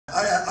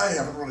I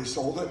haven't really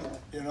sold it.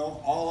 You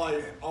know,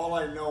 all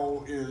I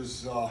know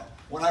is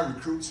when I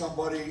recruit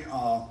somebody,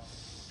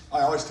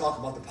 I always talk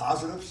about the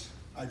positives.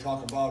 I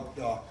talk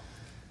about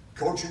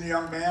coaching a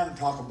young man, and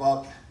talk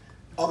about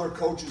other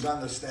coaches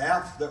on the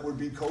staff that would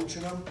be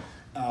coaching them,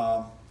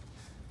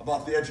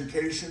 about the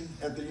education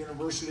at the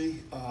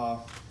university,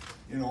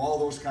 you know, all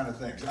those kind of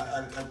things.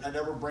 I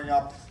never bring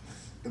up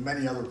the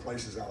many other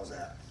places I was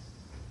at.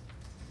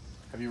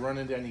 Have you run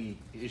into any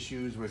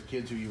issues with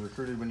kids who you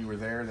recruited when you were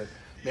there that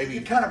maybe?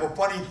 It's kind of a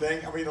funny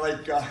thing. I mean,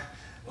 like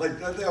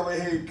they'll say,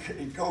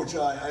 hey, coach,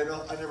 I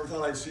never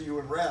thought I'd see you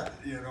in red,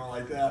 you know,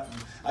 like that.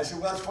 And I said,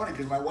 well, that's funny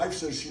because my wife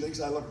says she thinks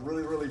I look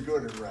really, really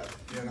good in red,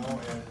 you know.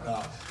 And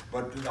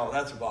but you know,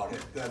 that's about it.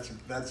 That's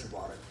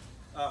about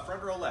it.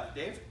 Front row left,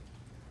 Dave.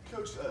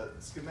 Coach,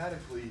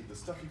 schematically, the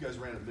stuff you guys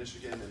ran at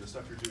Michigan and the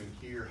stuff you're doing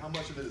here, how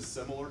much of it is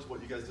similar to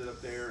what you guys did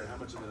up there, and how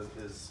much of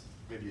it is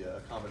maybe a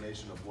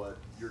combination of what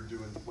you're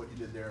doing, what you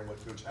did there, and what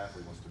Coach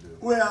Hafley wants to do?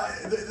 Well,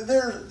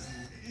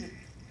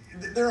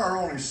 there are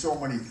only so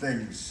many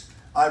things,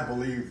 I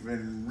believe,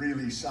 in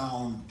really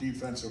sound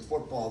defensive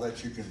football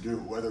that you can do,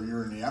 whether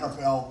you're in the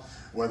NFL,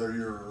 whether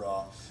you're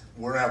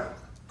wherever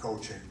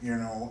coaching, you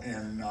know.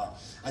 And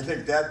I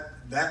think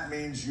that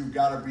means you've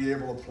got to be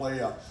able to play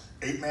a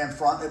 8-man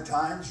front at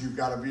times. You've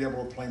got to be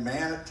able to play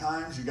man at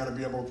times. You've got to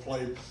be able to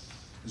play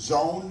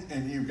zone,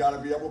 and you've got to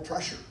be able to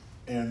pressure.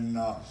 And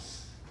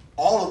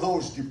all of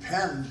those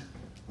depend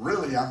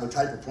really on the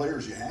type of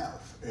players you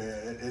have.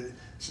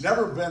 It's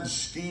never been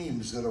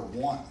schemes that have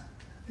won.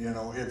 You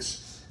know,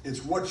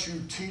 it's what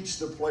you teach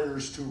the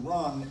players to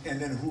run,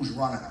 and then who's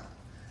running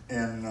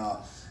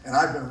them. And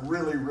I've been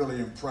really, really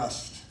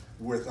impressed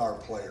with our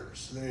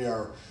players. They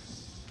are,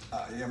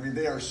 I mean,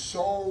 they are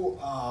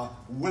so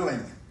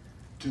willing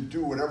to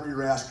do whatever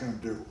you're asking them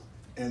to do,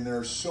 and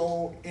they're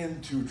so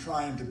into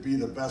trying to be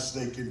the best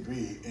they can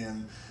be.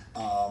 And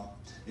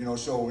you know,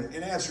 so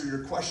in answer to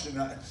your question,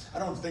 I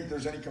don't think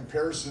there's any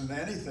comparison to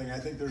anything. I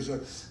think there's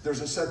a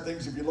set of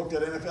things. If you looked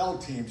at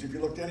NFL teams, if you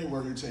looked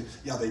anywhere, you'd say,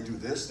 yeah, they do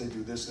this, they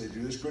do this, they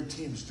do this. Good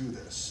teams do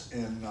this,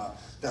 and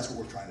that's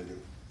what we're trying to do.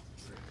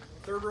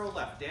 Third row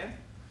left, Dan.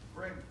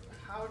 Greg,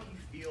 how do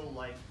you feel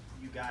like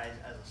you guys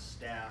as a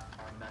staff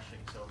are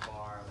meshing so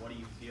far? What do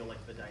you feel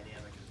like the dynamic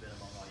has been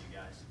among all you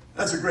guys?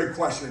 That's a great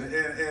question,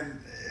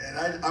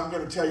 and I'm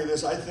going to tell you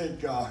this. I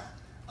think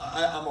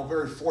I'm a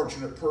very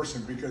fortunate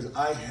person because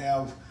I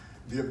have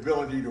the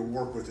ability to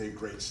work with a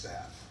great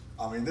staff.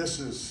 I mean,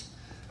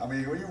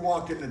 when you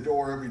walk in the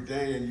door every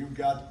day and you've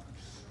got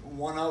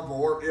one of,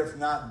 or if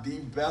not the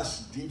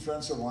best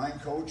defensive line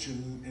coach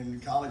in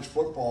college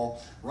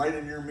football right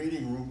in your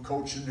meeting room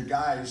coaching the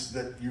guys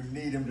that you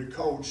need him to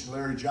coach,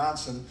 Larry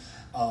Johnson.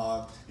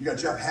 You got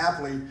Jeff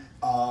Hafley,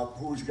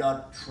 who's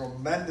got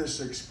tremendous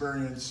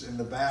experience in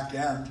the back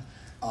end.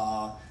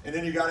 And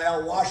then you got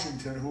Al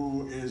Washington,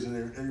 who is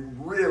a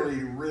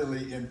really,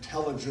 really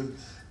intelligent,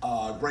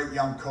 great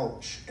young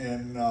coach.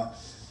 And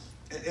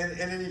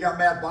then you got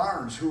Matt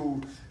Barnes,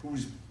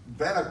 who's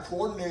been a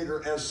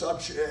coordinator as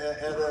such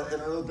at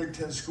another Big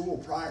Ten school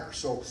prior.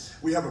 So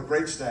we have a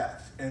great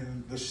staff.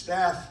 And the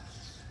staff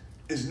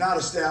is not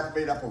a staff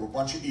made up of a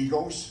bunch of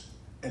egos.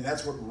 And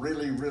that's what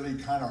really, really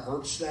kind of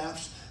hurts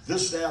staffs.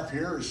 This staff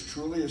here is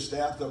truly a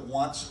staff that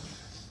wants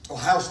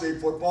Ohio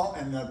State football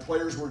and the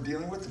players we're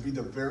dealing with to be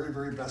the very,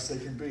 very best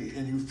they can be.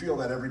 And you feel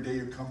that every day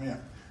you come in,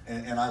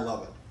 and I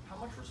love it. How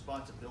much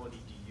responsibility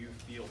do you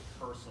feel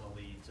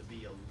personally to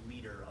be a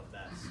leader of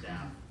that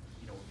staff,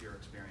 you know, with your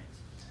experience?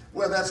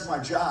 Well, that's my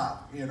job.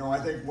 You know, I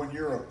think when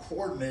you're a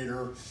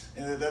coordinator,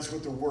 and that's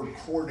what the word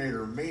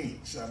coordinator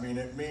means. I mean,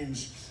 it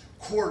means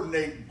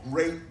coordinate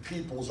great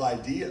people's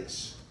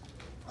ideas.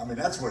 I mean,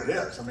 that's what it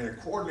is. I mean, a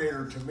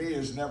coordinator to me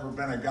has never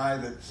been a guy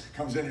that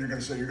comes in and you're going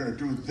to say, you're going to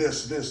do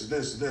this,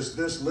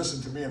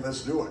 listen to me and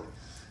let's do it.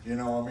 You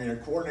know, I mean, a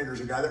coordinator is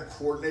a guy that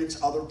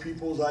coordinates other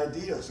people's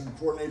ideas and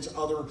coordinates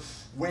other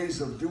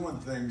ways of doing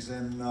things.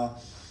 And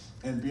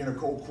being a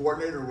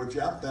co-coordinator with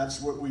Jeff,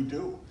 that's what we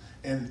do.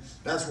 And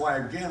that's why,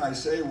 again, I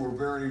say we're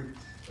very,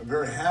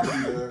 very happy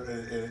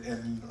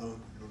and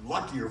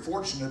lucky or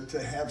fortunate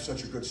to have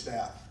such a good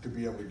staff to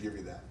be able to give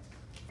you that.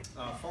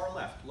 Far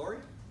left, Lori.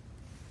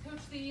 Coach,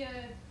 the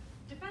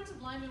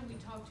defensive linemen we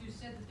talked to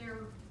said that they're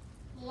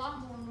a lot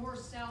more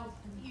north-south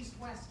and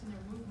east-west in their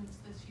movements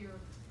this year.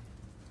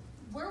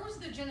 Where was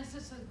the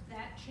genesis of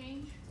that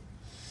change?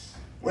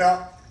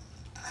 Well,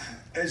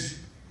 as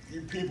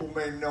you people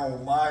may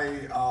know,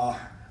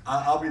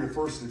 I'll be the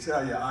first to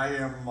tell you,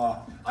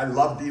 I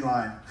love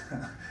D-line.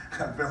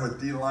 I've been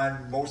with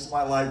D-line most of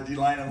my life,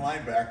 D-line and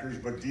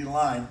linebackers, but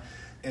D-line.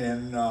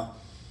 And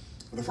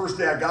the first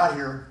day I got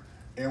here,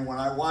 and when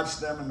I watched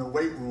them in the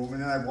weight room,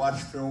 and then I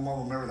watched film of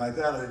them and everything like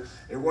that,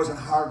 it wasn't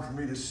hard for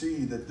me to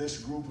see that this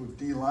group of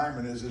D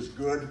linemen is as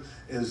good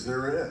as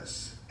there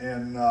is.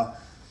 And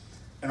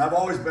I've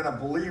always been a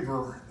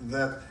believer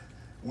that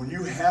when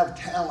you have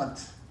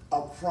talent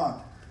up front,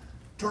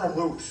 turn them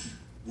loose,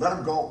 let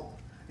them go.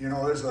 You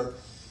know, there's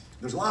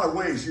a lot of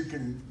ways you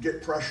can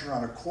get pressure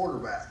on a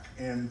quarterback,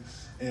 and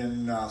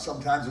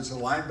sometimes it's a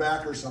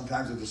linebacker,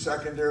 sometimes it's a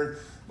secondary.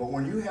 But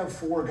when you have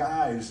 4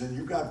 guys and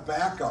you got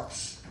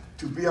backups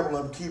to be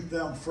able to keep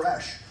them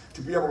fresh,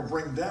 to be able to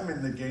bring them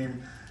in the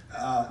game,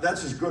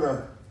 that's as good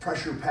a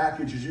pressure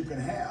package as you can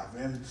have.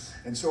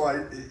 And so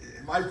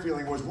my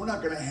feeling was, we're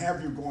not going to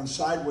have you going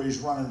sideways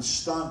running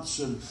stunts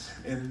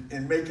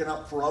and making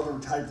up for other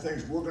type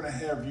things. We're going to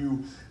have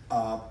you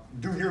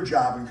do your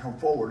job and come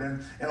forward.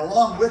 And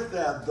along with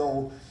that,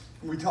 though,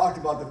 we talked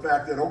about the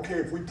fact that, okay,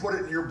 if we put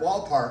it in your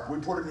ballpark, we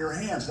put it in your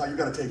hands, now you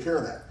got to take care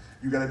of that.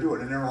 You got to do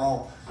it. And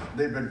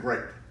they've been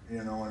great,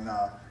 you know, and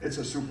it's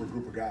a super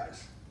group of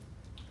guys.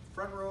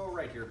 Front row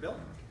right here, Bill.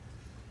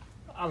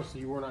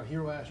 Obviously, you were not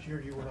here last year.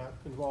 You were not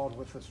involved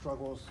with the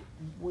struggles.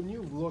 When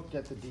you looked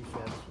at the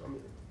defense, I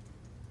mean,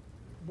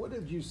 what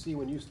did you see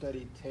when you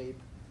studied tape,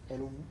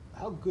 and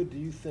how good do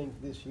you think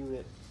this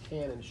unit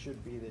can and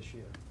should be this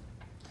year?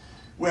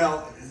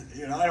 Well,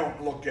 you know, I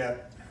don't look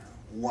at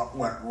what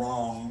went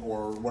wrong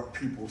or what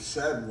people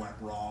said went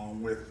wrong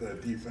with the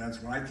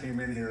defense. When I came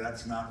in here,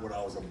 that's not what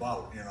I was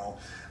about, you know.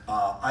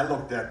 I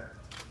looked at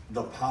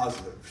the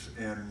positives,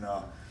 and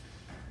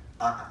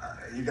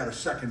you got a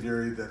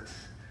secondary that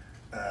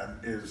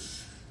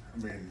is,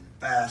 I mean,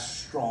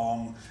 fast,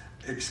 strong,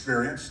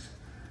 experienced.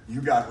 You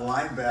got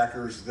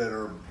linebackers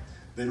that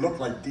they look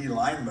like D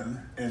linemen,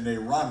 and they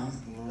run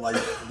like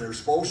they're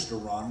supposed to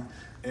run.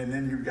 And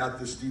then you've got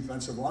this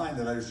defensive line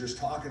that I was just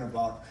talking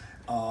about.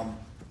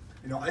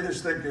 You know, I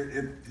just think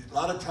a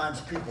lot of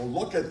times people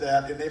look at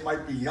that and they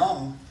might be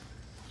young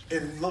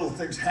and little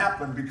things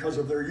happen because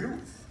of their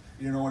youth,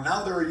 you know, and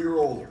now they're a year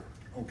older,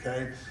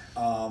 okay?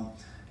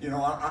 You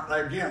know,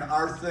 again,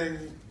 our thing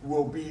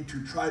will be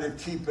to try to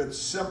keep it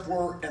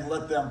simpler and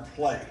let them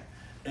play,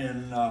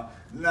 and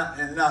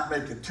not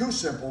make it too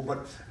simple, but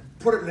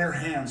put it in their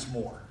hands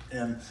more.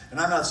 And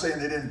I'm not saying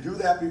they didn't do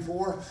that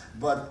before,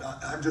 but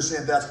I'm just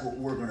saying that's what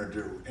we're going to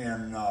do.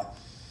 And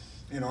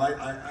you know,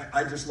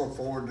 I just look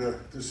forward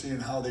to seeing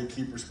how they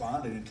keep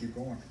responding and keep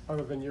going.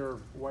 Other than your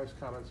wife's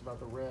comments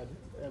about the red,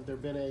 have there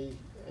been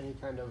any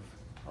kind of,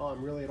 oh,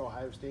 I'm really at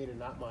Ohio State and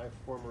not my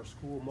former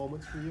school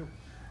moments for you?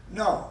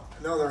 No,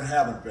 there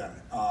haven't been.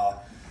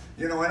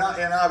 You know,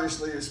 and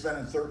obviously it's been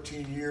in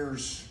 13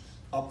 years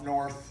up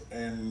north,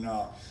 and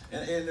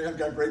I've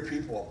got great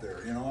people up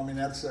there. You know, I mean,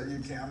 that's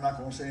you can't. I'm not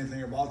going to say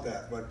anything about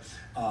that. But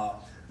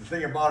the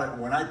thing about it,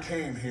 when I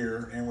came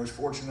here and was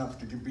fortunate enough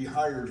to be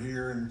hired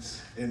here and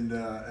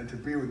to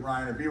be with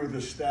Ryan and be with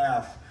the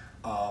staff,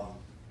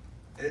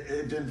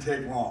 it didn't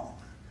take long.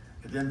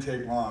 It didn't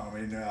take long. I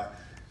mean,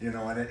 you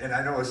know, and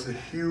I know it's a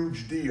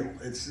huge deal.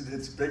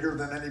 It's bigger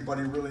than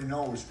anybody really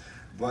knows.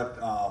 But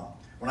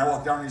when I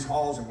walk down these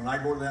halls and when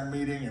I go to that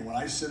meeting and when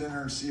I sit in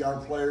there and see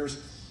our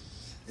players,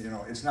 you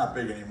know, it's not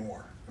big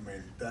anymore. I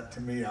mean, that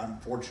to me, I'm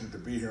fortunate to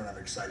be here and I'm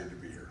excited to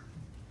be here.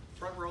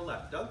 Front row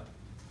left, Doug.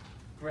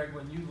 Greg,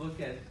 when you look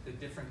at the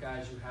different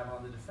guys you have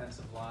on the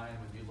defensive line,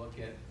 when you look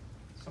at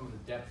some of the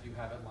depth you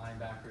have at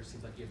linebacker, it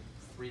seems like you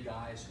have 3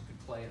 guys who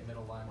could play at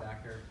middle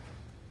linebacker.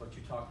 What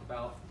you talked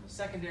about from the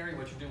secondary,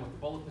 what you're doing with the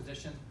bullet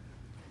position.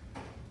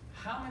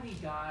 How many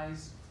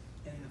guys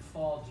in the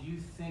fall do you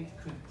think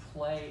could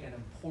play an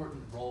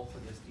important role for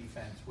this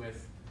defense,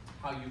 with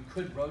how you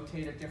could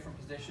rotate at different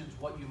positions,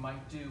 what you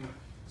might do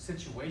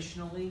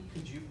situationally?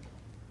 Could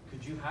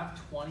you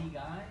have 20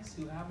 guys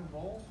who have a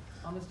role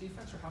on this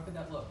defense, or how could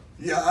that look?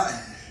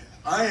 Yeah,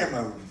 I am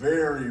a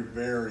very,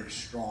 very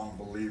strong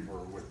believer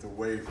with the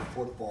way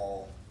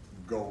football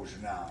goes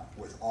now,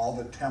 with all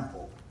the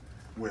tempo,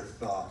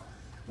 with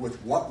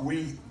what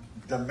we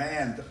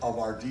demand of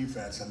our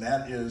defense, and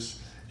that is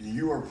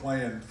you are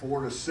playing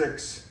 4 to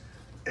 6,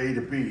 A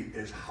to B,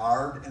 as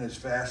hard and as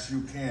fast as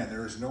you can.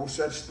 There is no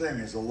such thing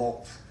as a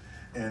loaf,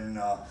 and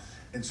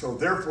so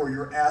therefore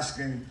you're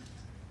asking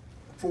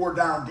 4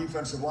 down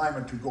defensive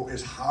linemen to go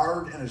as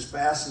hard and as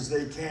fast as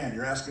they can.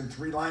 You're asking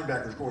 3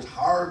 linebackers to go as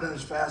hard and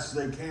as fast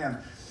as they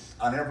can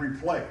on every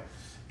play.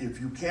 If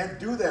you can't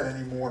do that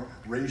anymore,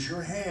 raise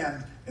your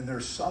hand, and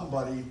there's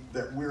somebody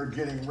that we're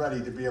getting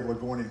ready to be able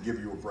to go in and give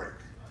you a break.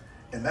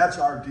 And that's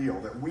our deal,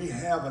 that we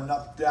have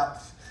enough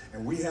depth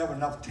and we have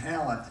enough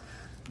talent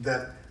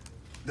that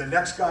the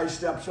next guy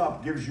steps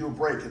up, gives you a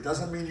break. It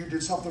doesn't mean you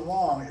did something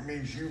wrong. It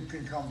means you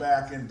can come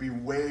back and be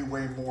way,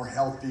 way more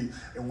healthy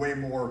and way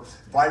more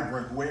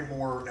vibrant, way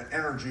more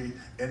energy,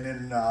 and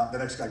then the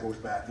next guy goes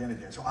back in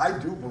again. So I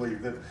do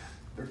believe that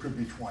there could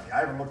be 20.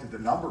 I haven't looked at the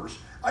numbers.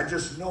 I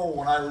just know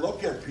when I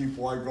look at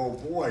people, I go,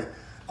 boy,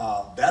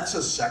 that's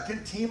a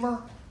second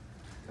teamer?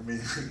 I mean,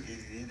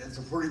 it's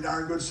a pretty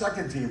darn good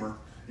second teamer,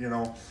 you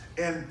know.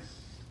 And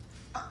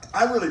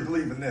I really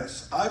believe in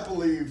this. I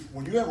believe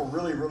when you have a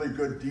really, really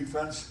good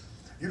defense,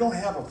 you don't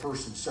have a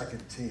first and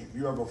second team.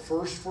 You have a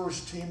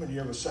first team and you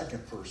have a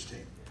second first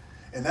team.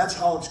 And that's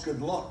how it's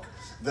good look.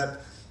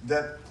 That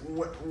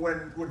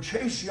when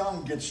Chase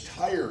Young gets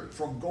tired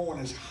from going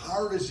as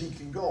hard as he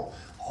can go,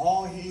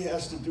 all he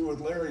has to do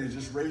with Larry is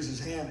just raise his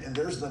hand, and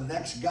there's the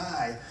next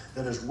guy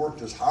that has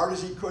worked as hard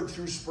as he could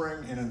through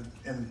spring and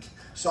in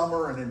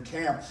summer and in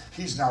camp.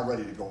 He's now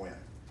ready to go in.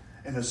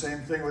 and the same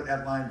thing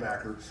at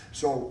linebacker.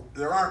 So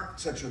there aren't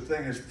such a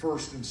thing as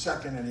first and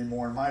second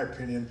anymore, in my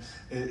opinion.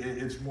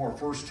 It's more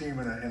first team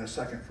and a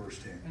second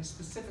first team. And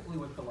specifically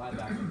with the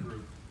linebacker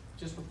group,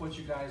 just with what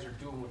you guys are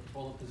doing with the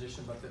bullet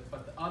position,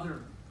 but the other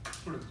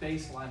sort of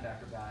base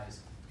linebacker guys,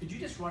 could you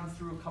just run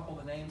through a couple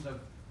of the names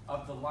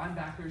of the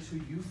linebackers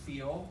who you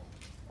feel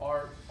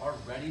are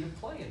ready to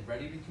play and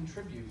ready to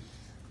contribute?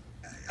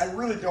 I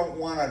really don't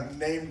want to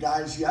name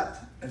guys yet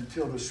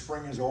until the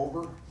spring is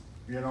over.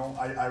 You know,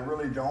 I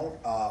really don't.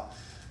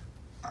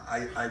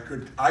 I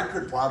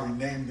could probably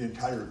name the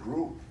entire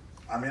group.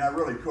 I mean, I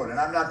really could, and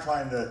I'm not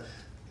trying to.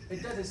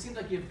 It does. It seems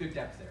like you have good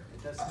depth there.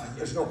 It does. Seem like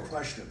There's no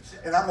question,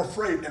 and I'm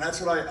afraid, and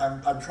that's what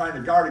I'm trying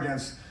to guard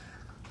against.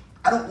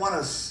 I don't want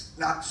to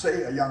not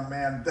say a young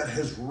man that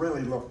has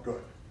really looked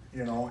good,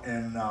 you know,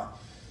 and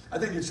I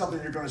think it's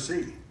something you're going to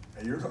see,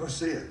 and you're going to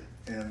see it,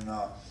 and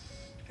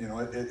you know,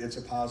 it's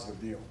a positive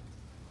deal.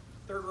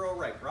 Third row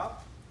right,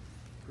 Rob.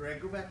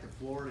 Greg, go back to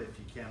Florida if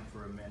you can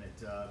for a minute.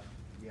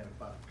 You had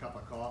a cup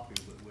of coffee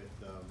with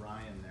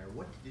Ryan there.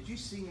 What did you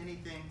see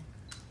anything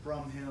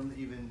from him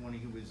even when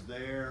he was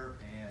there?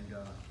 And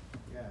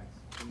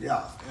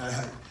Yeah,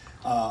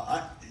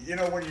 you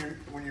know,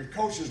 when you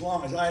coach as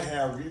long as I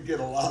have, you get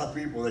a lot of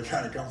people that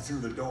kind of come through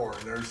the door,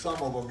 and there's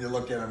some of them you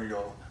look at them and you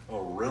go,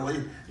 oh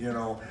really? You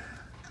know,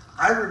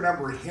 I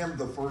remember him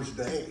the first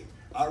day.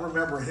 I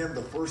remember him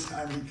the first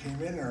time he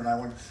came in there, and I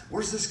went,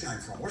 where's this guy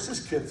from? Where's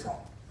this kid from?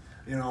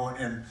 You know,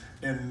 and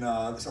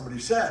somebody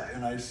said,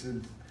 and I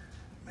said,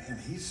 man,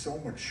 he's so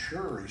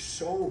mature. He's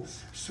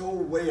so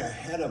way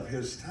ahead of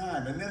his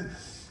time. And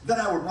then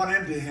I would run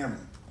into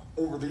him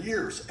over the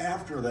years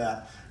after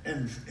that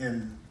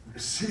and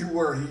see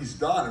where he's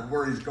done and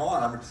where he's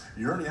gone. I mean,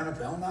 you're in the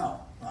NFL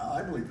now.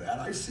 I believe that.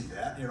 I see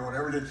that, you know, and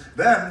everything.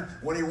 Then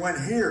when he went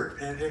here,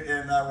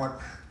 and I went,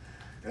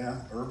 yeah,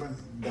 Urban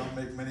don't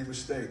make many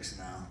mistakes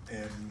now.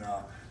 And,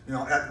 you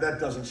know, that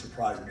doesn't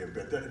surprise me a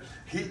bit.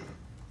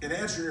 In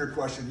answering your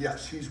question,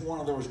 yes, he's one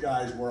of those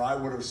guys where I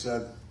would have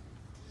said,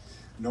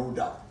 no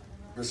doubt,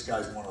 this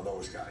guy's one of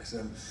those guys.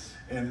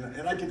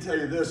 And I can tell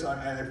you this,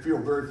 I feel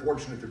very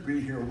fortunate to be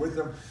here with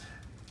him.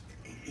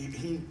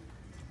 He's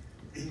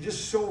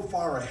just so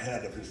far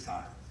ahead of his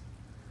time.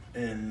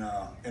 And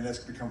that's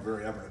become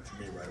very evident to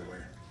me right away.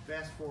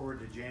 fast forward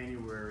to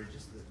January,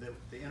 just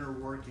the inner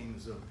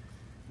workings of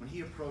when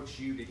he approached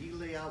you. Did he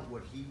lay out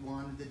what he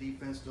wanted the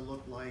defense to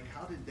look like?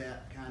 How did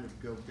that kind of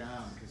go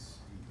down? Because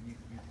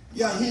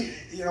yeah,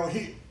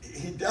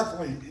 he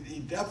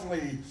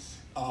definitely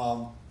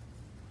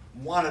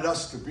wanted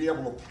us to be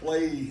able to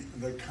play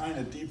the kind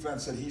of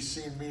defense that he's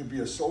seen me be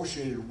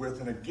associated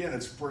with. And again,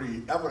 it's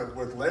pretty evident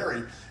with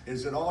Larry,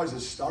 is it always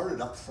has started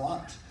up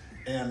front.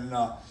 And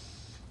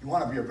you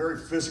want to be a very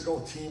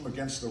physical team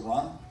against the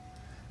run.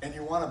 And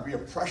you want to be a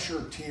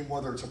pressure team,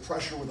 whether it's a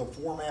pressure with a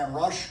four-man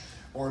rush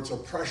or it's a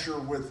pressure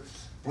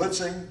with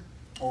blitzing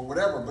or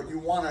whatever, but you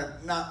want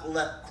to not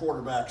let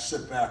quarterbacks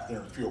sit back there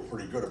and feel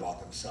pretty good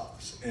about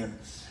themselves.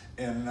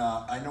 And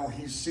I know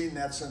he's seen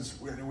that since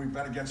we've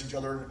been against each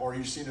other, or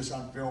he's seen us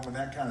on film and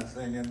that kind of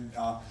thing, and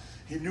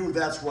he knew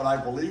that's what I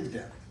believed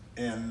in.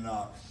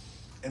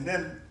 And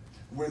then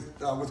with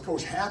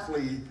Coach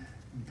Hafley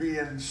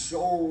being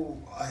so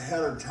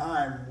ahead of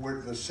time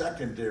with the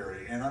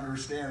secondary and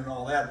understanding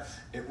all that,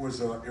 it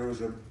was a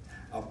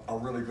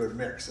really good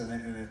mix,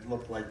 and it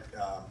looked like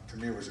to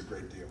me it was a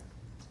great deal.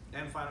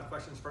 And final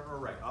questions, front row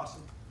right.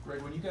 Austin.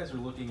 Greg, when you guys are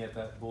looking at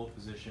that bullet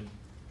position,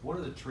 what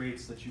are the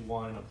traits that you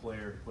want in a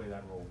player to play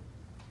that role?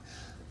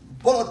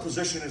 Bullet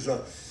position is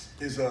a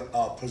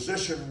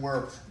position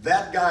where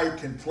that guy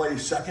can play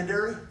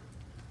secondary.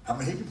 I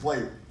mean, he can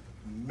play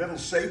middle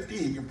safety,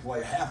 he can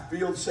play half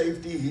field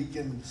safety, he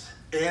can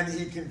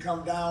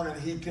come down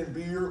and he can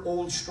be your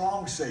old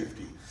strong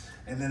safety.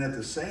 And then at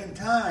the same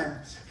time,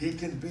 he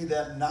can be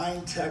that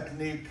 9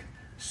 technique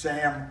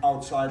Sam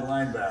outside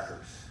linebacker.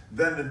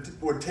 Then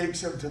what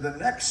takes him to the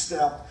next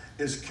step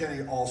is, can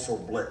he also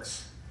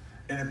blitz?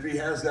 And if he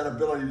has that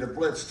ability to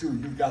blitz too,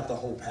 you've got the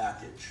whole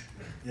package,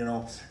 you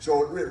know?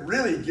 So it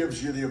really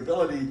gives you the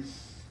ability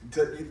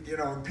to, you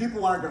know,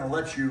 people aren't gonna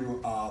let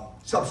you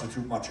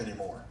substitute much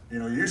anymore. You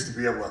know, you used to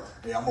be able to,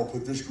 hey, I'm gonna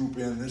put this group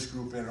in,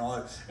 and all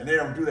that. And they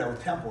don't do that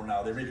with tempo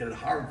now. They're making it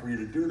hard for you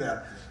to do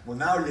that. Well,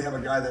 now you have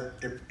a guy that,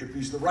 if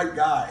he's the right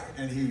guy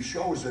and he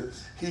shows it,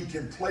 he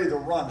can play the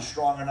run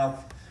strong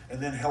enough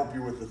and then help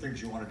you with the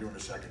things you want to do in the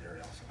secondary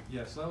also.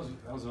 Yes, that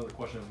was another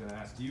question I was going to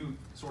ask. Do you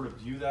sort of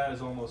view that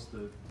as almost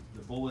the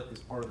bullet as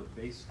part of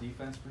the base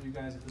defense for you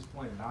guys at this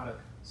point, and not a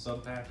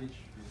sub package?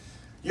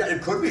 Yeah,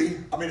 it could be.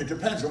 I mean, it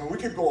depends. I mean, we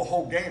could go a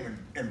whole game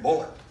in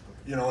bullet,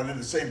 you know, and at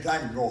the same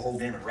time, you can go a whole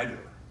game in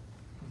regular.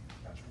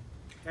 Gotcha.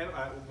 And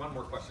one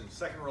more question.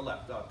 Second row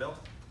left. Bill.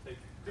 Hey,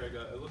 Greg,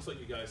 it looks like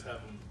you guys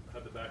have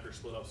the backers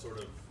split up sort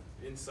of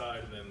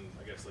inside, and then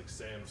I guess like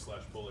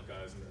Sam/bullet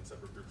guys in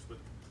separate groups. But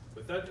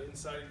with that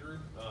inside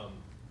group,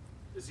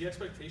 is the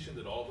expectation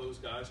that all those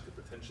guys could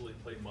potentially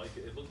play Mike?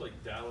 It looked like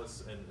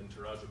Dallas and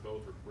Taraja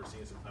both were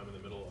seeing some time in the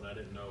middle, and I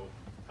didn't know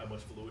how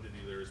much fluidity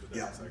there is with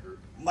that inside group.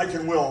 Mike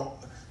and Will,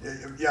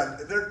 yeah,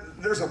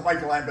 there's a Mike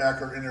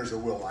linebacker and there's a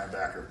Will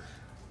linebacker.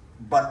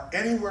 But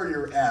anywhere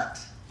you're at,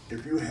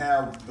 if you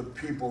have the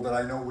people that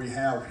I know we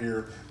have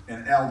here,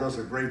 and Al does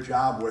a great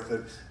job with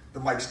it, the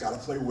Mike's got to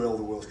play Will,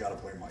 the Will's got to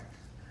play Mike.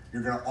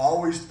 You're going to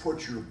always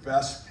put your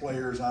best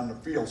players on the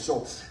field.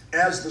 So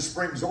as the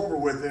spring's over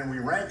with and we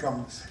rank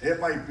them, it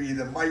might be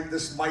the Mike,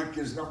 this Mike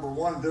is number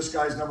 1, this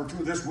guy's number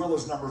 2, this Will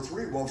is number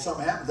 3. Well, if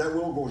something happens, that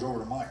Will goes over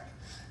to Mike.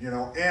 You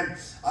know, and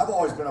I've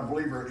always been a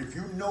believer, if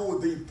you know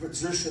the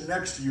position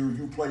next to you,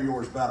 you play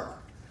yours better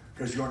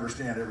because you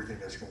understand everything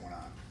that's going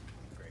on.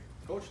 Great.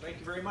 Coach, thank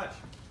you very much.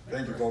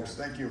 Thank you, folks.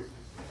 Thank you.